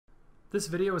This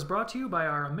video is brought to you by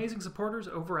our amazing supporters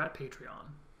over at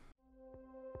Patreon.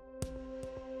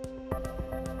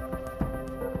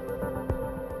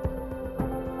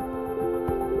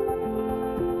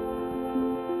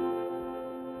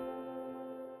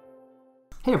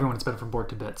 Hey everyone, it's Ben from Board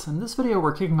to Bits. In this video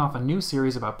we're kicking off a new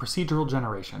series about procedural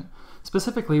generation.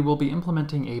 Specifically, we'll be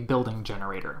implementing a building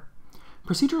generator.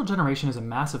 Procedural generation is a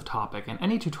massive topic, and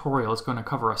any tutorial is going to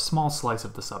cover a small slice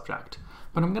of the subject.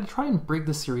 But I'm going to try and break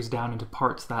this series down into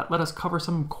parts that let us cover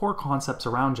some core concepts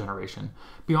around generation,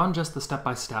 beyond just the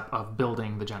step-by-step of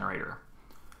building the generator.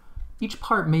 Each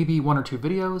part may be 1 or 2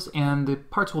 videos, and the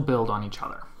parts will build on each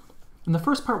other. In the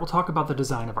first part, we'll talk about the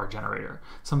design of our generator,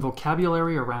 some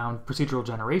vocabulary around procedural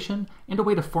generation, and a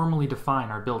way to formally define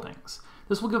our buildings.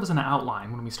 This will give us an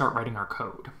outline when we start writing our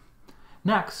code.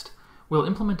 Next, we'll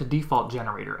implement a default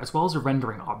generator, as well as a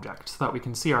rendering object, so that we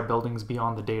can see our buildings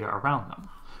beyond the data around them.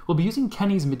 We'll be using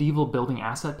Kenny's Medieval Building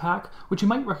Asset Pack, which you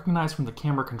might recognize from the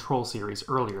Camera Control series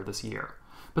earlier this year.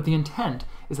 But the intent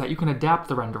is that you can adapt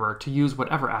the renderer to use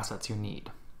whatever assets you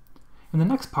need. In the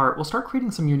next part, we'll start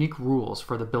creating some unique rules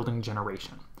for the building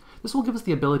generation. This will give us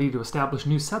the ability to establish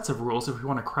new sets of rules if we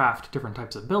want to craft different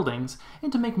types of buildings,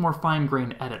 and to make more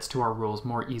fine-grained edits to our rules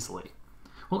more easily.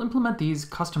 We'll implement these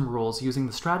custom rules using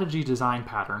the strategy design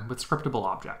pattern with scriptable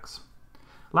objects.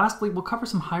 Lastly, we'll cover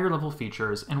some higher-level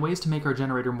features and ways to make our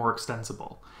generator more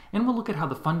extensible, and we'll look at how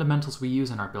the fundamentals we use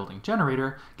in our building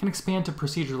generator can expand to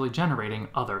procedurally generating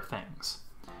other things.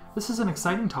 This is an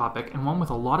exciting topic and one with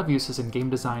a lot of uses in game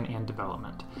design and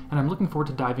development, and I'm looking forward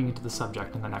to diving into the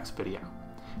subject in the next video.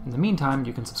 In the meantime,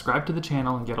 you can subscribe to the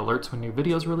channel and get alerts when new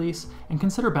videos release, and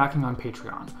consider backing on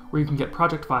Patreon, where you can get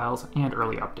project files and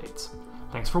early updates.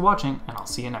 Thanks for watching, and I'll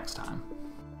see you next time.